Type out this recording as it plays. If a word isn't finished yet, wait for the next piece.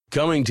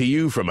Coming to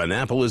you from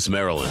Annapolis,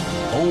 Maryland,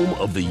 home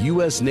of the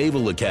U.S.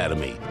 Naval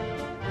Academy,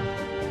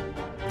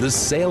 the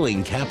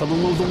sailing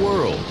capital of the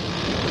world,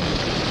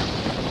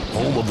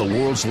 home of the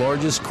world's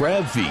largest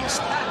crab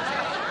feast,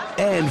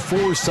 and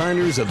 4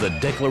 signers of the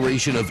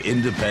Declaration of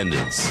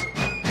Independence.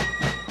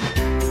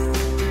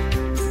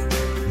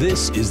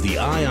 This is the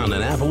Eye on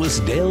Annapolis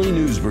Daily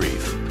News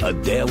Brief, a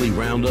daily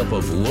roundup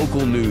of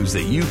local news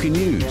that you can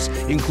use,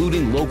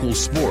 including local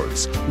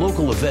sports,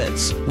 local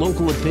events,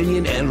 local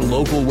opinion, and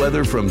local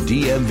weather from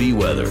DMV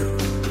Weather.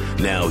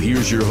 Now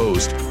here's your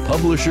host,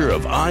 publisher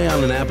of Eye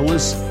on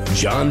Annapolis,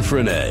 John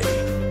Frenaye.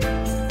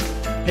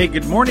 Hey,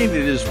 good morning. It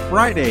is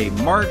Friday,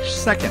 March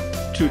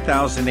 2nd,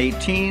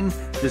 2018.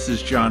 This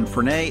is John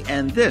Frenaye,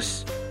 and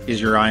this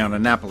is your Eye on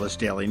Annapolis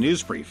Daily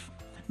News Brief.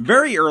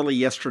 Very early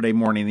yesterday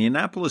morning, the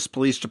Annapolis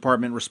Police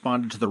Department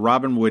responded to the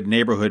Robinwood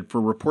neighborhood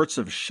for reports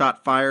of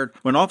shot fired.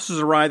 When officers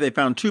arrived, they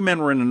found 2 men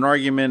were in an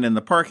argument in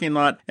the parking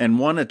lot, and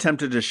one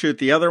attempted to shoot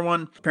the other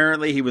one.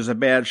 Apparently, he was a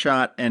bad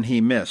shot, and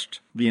he missed.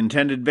 The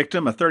intended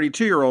victim, a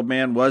 32-year-old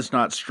man, was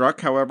not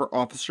struck. However,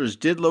 officers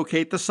did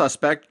locate the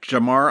suspect,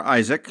 Jamar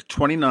Isaac,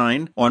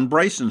 29, on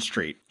Bryson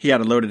Street. He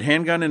had a loaded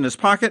handgun in his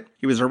pocket.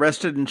 He was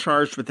arrested and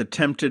charged with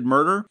attempted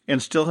murder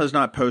and still has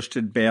not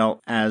posted bail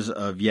as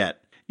of yet.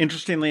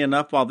 Interestingly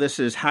enough, while this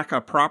is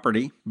HACA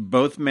property,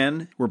 both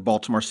men were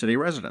Baltimore City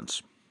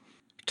residents.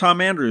 Tom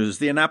Andrews,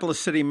 the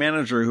Annapolis city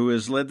manager who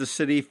has led the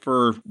city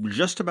for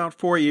just about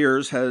 4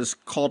 years, has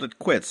called it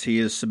quits. He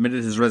has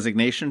submitted his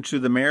resignation to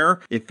the mayor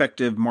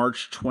effective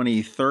March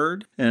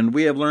 23rd, and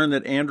we have learned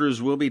that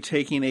Andrews will be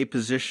taking a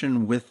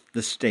position with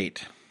the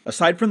state.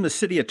 Aside from the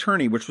city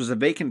attorney, which was a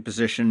vacant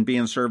position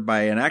being served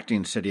by an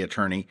acting city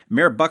attorney,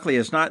 Mayor Buckley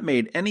has not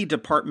made any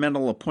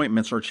departmental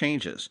appointments or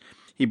changes.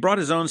 He brought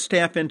his own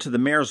staff into the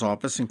mayor's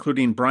office,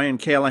 including Brian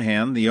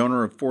Callahan, the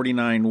owner of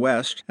 49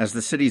 West, as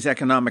the city's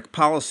economic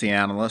policy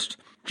analyst,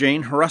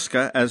 Jane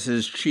Haruska as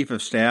his chief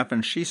of staff,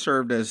 and she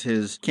served as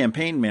his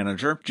campaign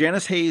manager,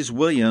 Janice Hayes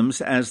Williams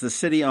as the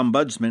city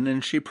ombudsman,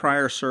 and she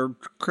prior served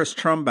Chris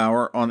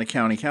Trumbauer on the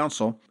county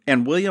council,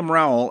 and William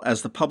Rowell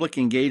as the public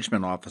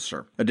engagement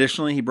officer.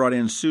 Additionally, he brought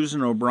in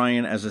Susan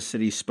O'Brien as a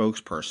city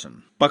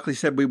spokesperson. Buckley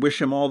said we wish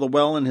him all the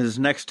well in his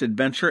next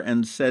adventure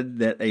and said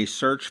that a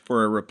search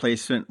for a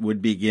replacement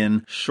would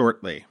begin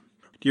shortly.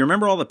 Do you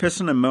remember all the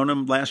pissin' and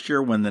moaning last year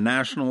when the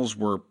Nationals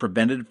were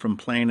prevented from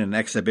playing an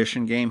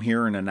exhibition game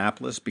here in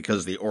Annapolis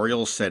because the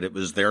Orioles said it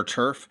was their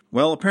turf?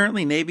 Well,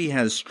 apparently Navy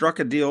has struck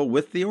a deal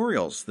with the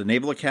Orioles. The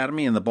Naval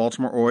Academy and the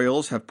Baltimore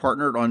Orioles have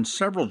partnered on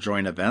several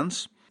joint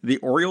events. The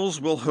Orioles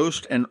will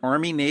host an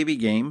Army-Navy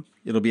game.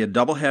 It'll be a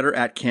doubleheader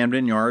at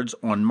Camden Yards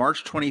on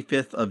March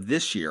 25th of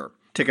this year.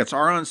 Tickets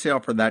are on sale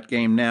for that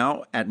game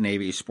now at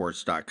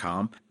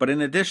NavySports.com. But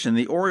in addition,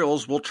 the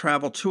Orioles will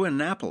travel to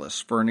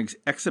Annapolis for an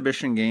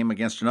exhibition game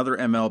against another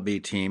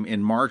MLB team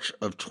in March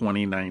of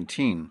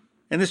 2019.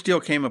 And this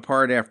deal came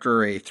apart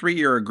after a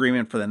 3-year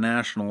agreement for the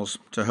Nationals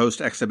to host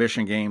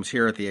exhibition games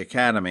here at the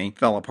Academy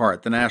fell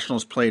apart. The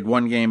Nationals played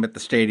one game at the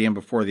stadium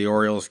before the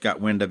Orioles got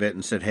wind of it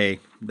and said,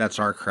 hey, that's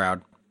our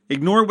crowd.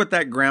 Ignore what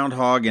that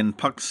groundhog in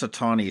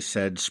Puxatawney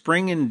said.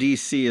 Spring in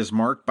D.C. is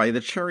marked by the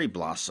cherry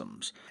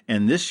blossoms,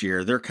 and this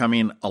year they're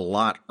coming a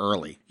lot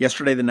early.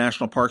 Yesterday, the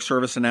National Park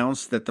Service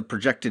announced that the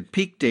projected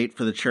peak date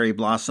for the cherry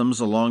blossoms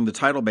along the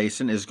tidal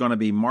basin is going to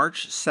be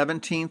March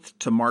 17th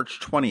to March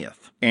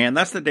 20th. And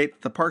that's the date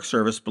that the Park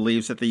Service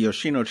believes that the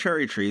Yoshino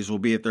cherry trees will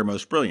be at their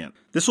most brilliant.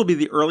 This will be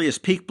the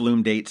earliest peak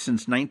bloom date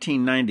since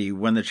 1990,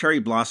 when the cherry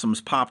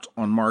blossoms popped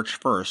on March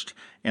 1st,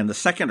 and the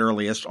second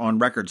earliest on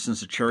record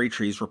since the cherry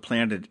trees were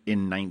planted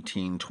in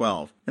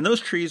 1912. And those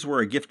trees were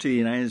a gift to the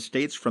United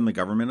States from the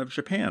government of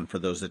Japan, for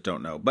those that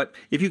don't know. But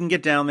if you can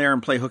get down there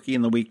and play hooky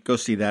in the week, go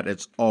see that.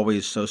 It's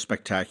always so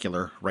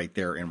spectacular right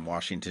there in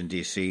Washington,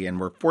 D.C., and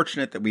we're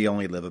fortunate that we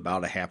only live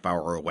about a half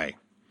hour away.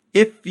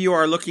 If you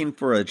are looking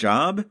for a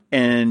job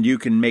and you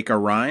can make a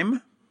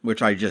rhyme,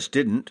 which I just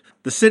didn't,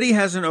 the city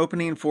has an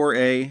opening for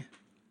a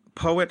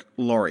poet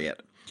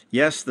laureate.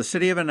 Yes, the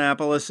city of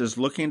Annapolis is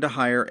looking to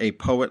hire a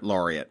poet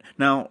laureate.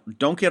 Now,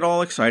 don't get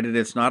all excited.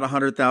 It's not a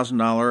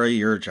 $100,000 a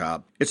year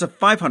job. It's a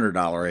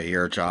 $500 a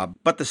year job,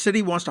 but the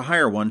city wants to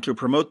hire one to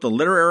promote the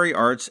literary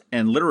arts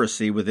and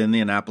literacy within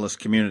the Annapolis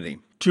community.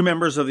 2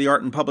 members of the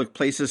Art and Public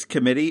Places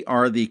Committee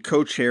are the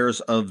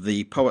co-chairs of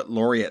the Poet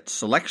Laureate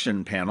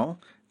Selection Panel.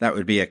 That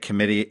would be a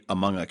committee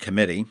among a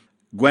committee.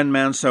 Gwen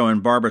Manso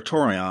and Barbara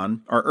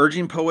Torian are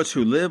urging poets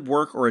who live,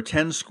 work, or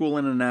attend school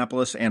in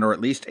Annapolis and are at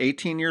least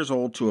 18 years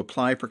old to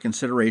apply for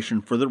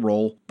consideration for the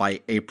role by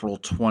April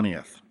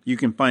 20th. You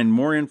can find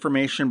more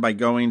information by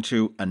going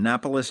to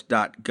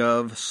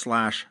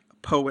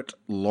annapolis.gov/poet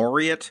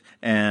laureate,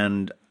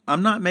 and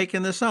I'm not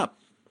making this up.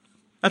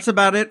 That's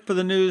about it for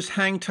the news.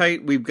 Hang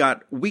tight. We've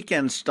got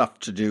weekend stuff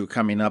to do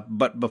coming up.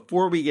 But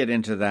before we get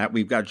into that,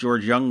 we've got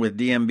George Young with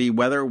DMV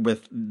Weather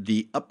with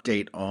the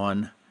update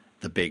on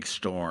the big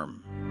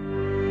storm.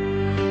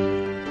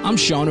 I'm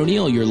Sean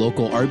O'Neill, your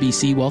local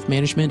RBC Wealth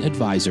Management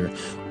Advisor.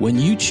 When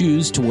you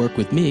choose to work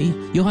with me,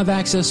 you'll have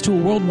access to a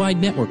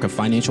worldwide network of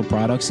financial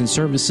products and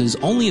services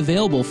only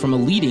available from a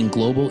leading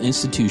global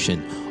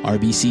institution.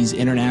 RBC's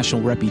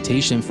international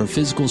reputation for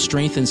physical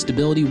strength and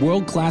stability,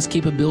 world-class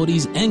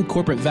capabilities, and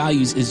corporate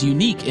values is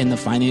unique in the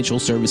financial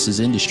services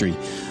industry.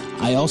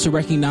 I also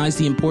recognize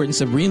the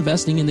importance of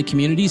reinvesting in the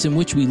communities in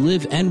which we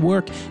live and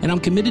work, and I'm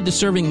committed to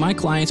serving my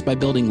clients by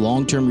building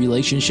long-term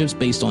relationships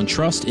based on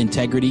trust,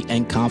 integrity,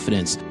 and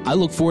confidence. I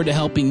look forward to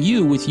helping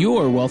you with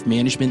your wealth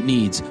management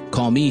needs.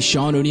 Call me,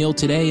 Sean O'Neill,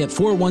 today at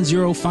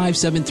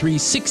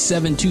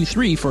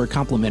 410-573-6723 for a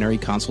complimentary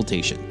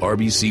consultation.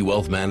 RBC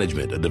Wealth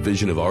Management, a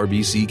division of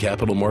RBC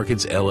Capital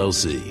Markets,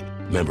 LLC.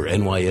 Member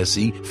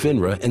NYSE,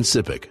 FINRA, and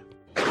SIPC.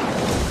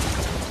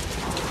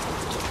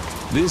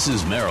 This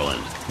is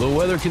Maryland. The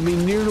weather can be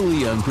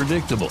nearly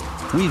unpredictable.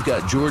 We've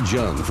got George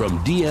Young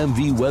from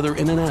DMV Weather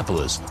in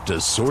Annapolis to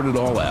sort it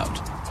all out.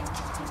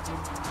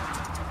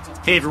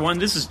 Hey everyone,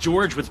 this is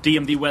George with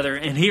DMV Weather,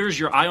 and here's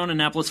your Eye on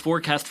Annapolis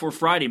forecast for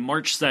Friday,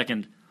 March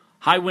 2nd.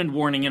 High wind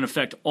warning in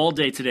effect all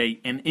day today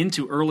and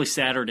into early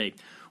Saturday.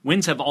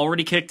 Winds have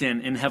already kicked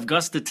in and have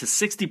gusted to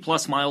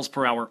 60-plus miles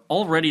per hour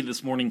already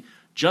this morning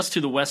just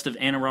to the west of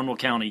Anne Arundel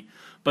County.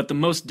 But the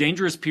most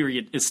dangerous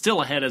period is still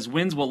ahead as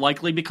winds will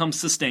likely become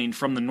sustained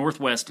from the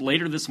northwest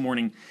later this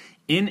morning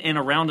in and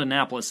around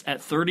Annapolis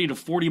at 30 to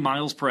 40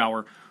 miles per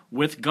hour,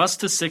 with gusts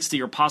to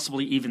 60 or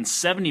possibly even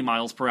 70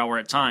 miles per hour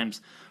at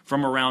times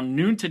from around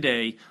noon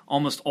today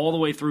almost all the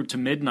way through to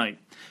midnight.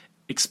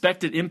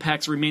 Expected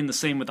impacts remain the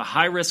same with a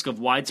high risk of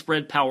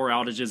widespread power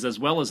outages as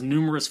well as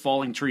numerous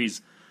falling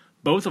trees,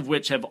 both of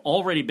which have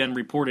already been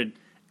reported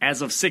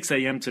as of 6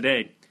 a.m.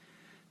 today.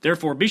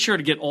 Therefore, be sure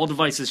to get all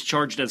devices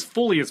charged as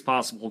fully as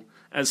possible,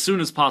 as soon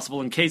as possible,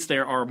 in case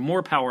there are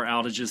more power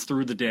outages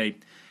through the day.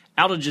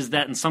 Outages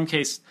that, in some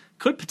cases,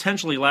 could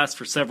potentially last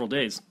for several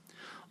days.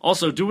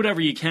 Also, do whatever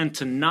you can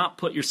to not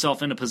put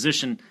yourself in a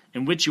position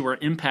in which you are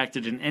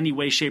impacted in any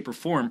way, shape, or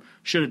form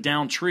should a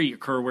downed tree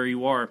occur where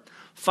you are.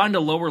 Find a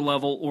lower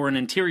level or an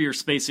interior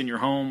space in your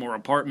home or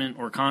apartment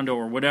or condo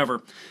or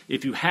whatever,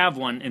 if you have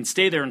one, and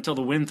stay there until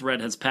the wind threat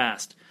has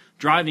passed.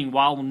 Driving,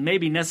 while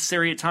maybe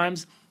necessary at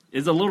times,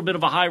 is a little bit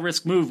of a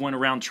high-risk move when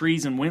around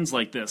trees and winds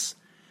like this.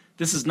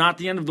 This is not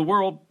the end of the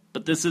world,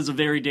 but this is a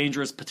very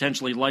dangerous,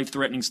 potentially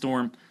life-threatening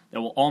storm that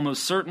will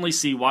almost certainly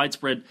see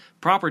widespread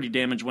property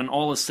damage when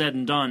all is said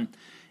and done,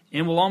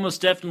 and will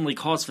almost definitely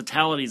cause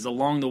fatalities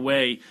along the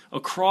way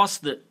across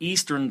the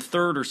eastern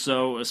third or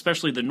so,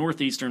 especially the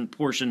northeastern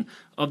portion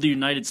of the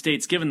United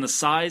States, given the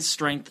size,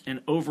 strength, and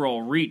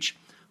overall reach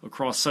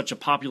across such a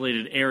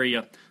populated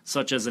area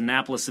such as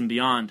Annapolis and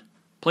beyond.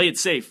 Play it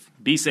safe.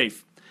 Be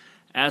safe.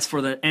 As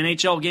for the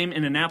NHL game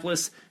in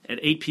Annapolis at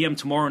 8 p.m.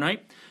 tomorrow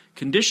night,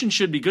 conditions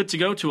should be good to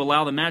go to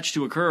allow the match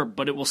to occur,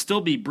 but it will still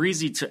be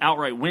breezy to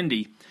outright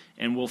windy,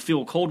 and will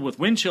feel cold with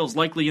wind chills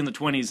likely in the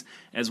 20s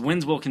as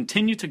winds will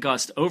continue to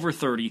gust over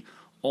 30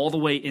 all the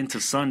way into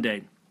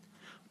Sunday.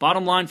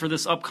 Bottom line for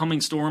this upcoming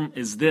storm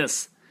is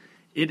this: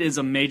 it is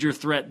a major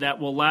threat that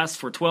will last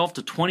for 12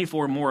 to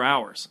 24 more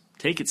hours.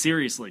 Take it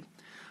seriously.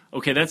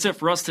 Okay, that's it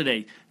for us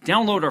today.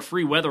 Download our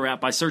free weather app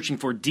by searching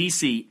for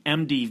DC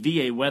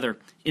MDVA Weather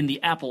in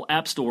the Apple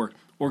App Store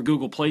or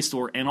Google Play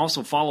Store, and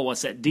also follow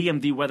us at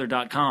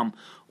dmvweather.com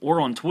or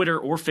on Twitter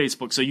or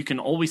Facebook so you can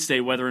always stay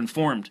weather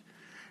informed.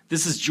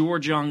 This is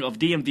George Young of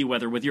DMV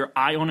Weather with your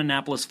Eye on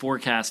Annapolis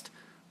forecast.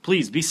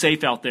 Please be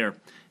safe out there.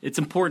 It's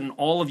important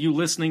all of you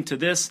listening to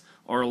this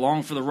are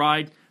along for the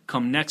ride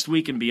come next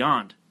week and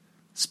beyond.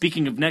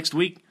 Speaking of next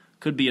week,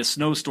 could be a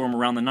snowstorm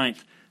around the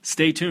 9th.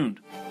 Stay tuned.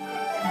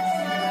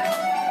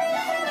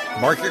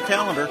 Mark your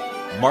calendar.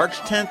 March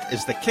 10th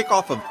is the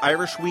kickoff of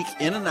Irish Week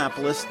in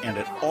Annapolis, and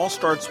it all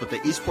starts with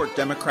the Eastport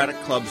Democratic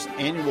Club's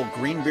annual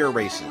Green Beer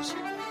Races.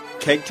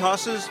 Keg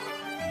tosses,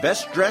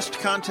 best dressed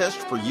contest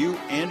for you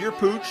and your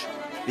pooch,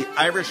 the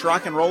Irish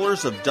Rock and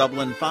Rollers of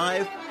Dublin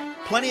 5,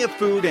 plenty of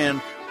food, and,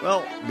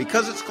 well,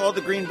 because it's called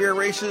the Green Beer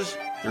Races,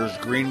 there's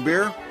green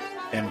beer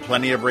and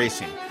plenty of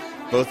racing,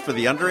 both for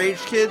the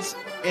underage kids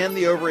and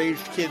the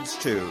overaged kids,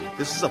 too.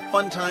 This is a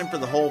fun time for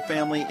the whole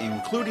family,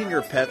 including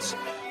your pets.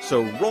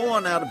 So roll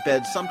on out of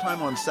bed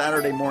sometime on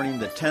Saturday morning,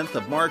 the 10th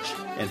of March,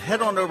 and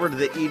head on over to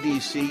the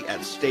EDC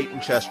at State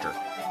and Chester.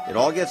 It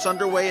all gets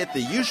underway at the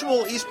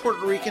usual East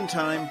Puerto Rican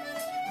time,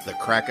 the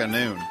crack of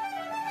noon.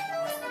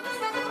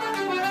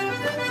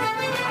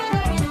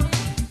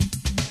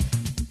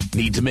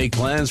 Need to make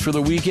plans for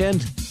the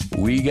weekend?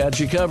 We got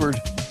you covered.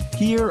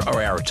 Here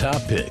are our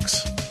top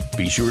picks.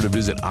 Be sure to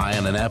visit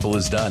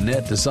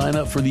eyeonannapolis.net to sign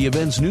up for the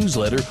events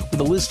newsletter with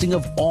a listing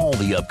of all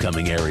the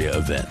upcoming area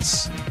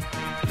events.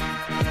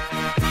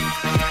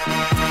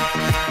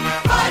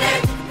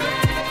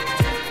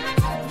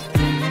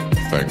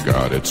 Thank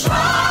God it's...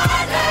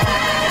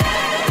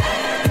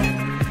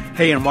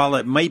 Hey, and while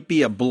it might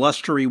be a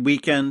blustery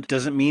weekend,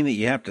 doesn't mean that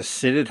you have to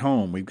sit at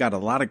home. We've got a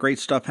lot of great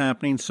stuff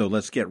happening, so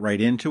let's get right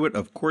into it.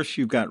 Of course,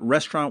 you've got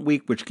Restaurant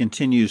Week, which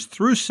continues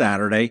through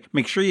Saturday.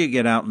 Make sure you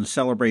get out and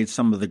celebrate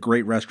some of the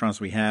great restaurants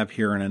we have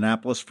here in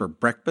Annapolis for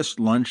breakfast,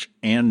 lunch,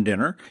 and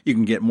dinner. You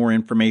can get more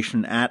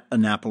information at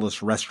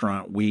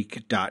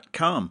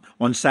AnnapolisRestaurantWeek.com.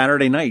 On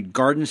Saturday night,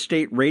 Garden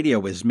State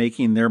Radio is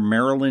making their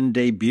Maryland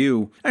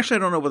debut. Actually,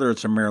 I don't know whether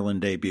it's a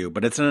Maryland debut,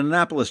 but it's an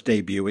Annapolis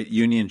debut at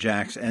Union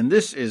Jacks, and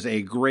this is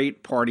a great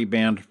party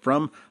band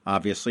from,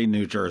 obviously,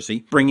 New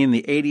Jersey, bringing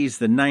the 80s,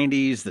 the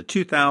 90s, the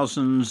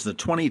 2000s, the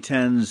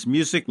 2010s,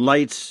 music,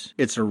 lights.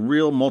 It's a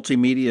real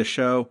multimedia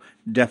show.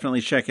 Definitely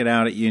check it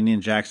out at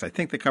Union Jacks. I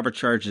think the cover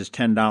charge is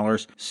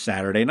 $10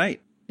 Saturday night.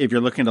 If you're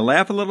looking to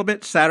laugh a little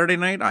bit Saturday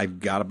night, I've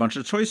got a bunch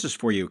of choices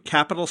for you.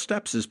 Capital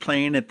Steps is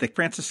playing at the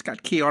Francis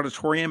Scott Key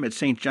Auditorium at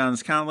St.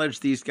 John's College.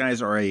 These guys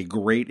are a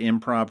great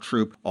improv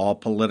troupe, all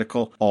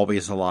political,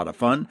 always a lot of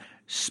fun.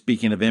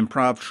 Speaking of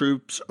improv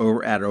troupes,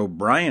 over at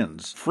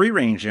O'Brien's, Free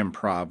Range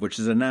Improv, which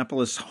is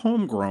Annapolis'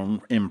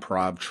 homegrown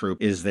improv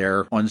troupe, is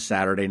there on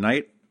Saturday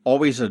night.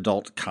 Always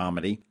adult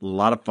comedy, a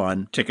lot of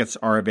fun. Tickets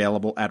are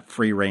available at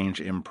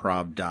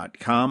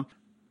freerangeimprov.com.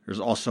 There's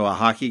also a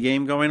hockey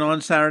game going on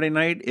Saturday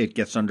night. It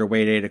gets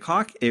underway at 8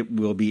 o'clock. It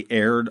will be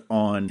aired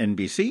on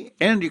NBC,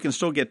 and you can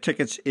still get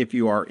tickets if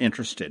you are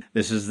interested.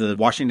 This is the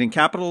Washington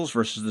Capitals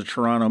versus the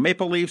Toronto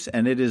Maple Leafs,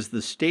 and it is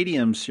the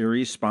Stadium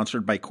Series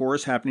sponsored by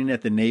Coors happening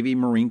at the Navy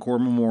Marine Corps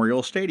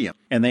Memorial Stadium.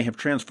 And they have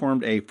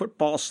transformed a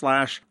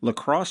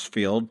football/lacrosse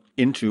field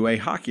into a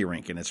hockey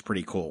rink, and it's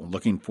pretty cool.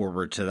 Looking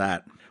forward to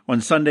that. On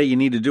Sunday, you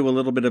need to do a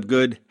little bit of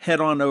good. Head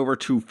on over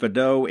to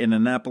Fido in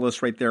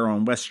Annapolis, right there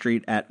on West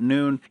Street at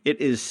noon. It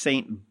is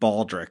St.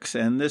 Baldrick's,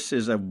 and this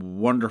is a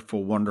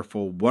wonderful,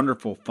 wonderful,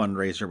 wonderful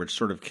fundraiser which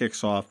sort of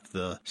kicks off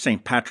the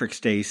St.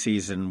 Patrick's Day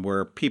season,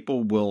 where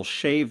people will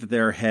shave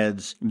their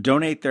heads,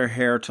 donate their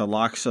hair to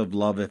Locks of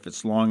Love if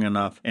it's long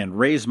enough, and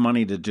raise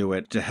money to do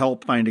it to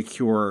help find a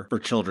cure for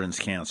children's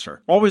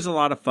cancer. Always a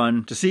lot of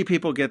fun to see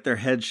people get their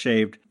heads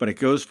shaved, but it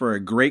goes for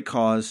a great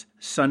cause.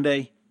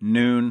 Sunday,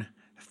 noon,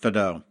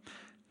 Fido.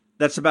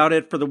 That's about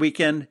it for the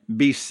weekend.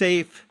 Be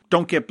safe,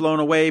 don't get blown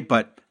away,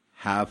 but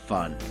have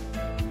fun.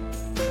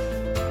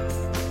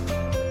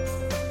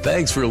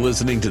 Thanks for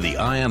listening to the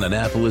Eye on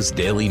Annapolis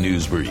Daily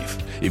News Brief.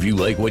 If you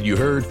like what you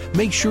heard,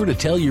 make sure to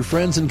tell your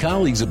friends and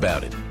colleagues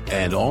about it.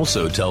 And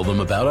also tell them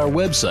about our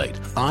website,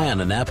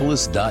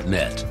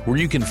 eyeonannapolis.net, where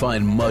you can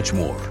find much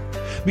more.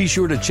 Be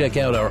sure to check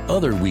out our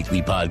other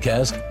weekly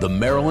podcast, The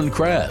Maryland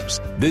Crabs.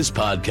 This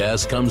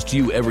podcast comes to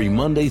you every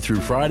Monday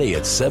through Friday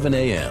at 7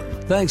 a.m.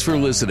 Thanks for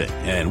listening,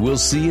 and we'll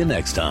see you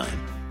next time.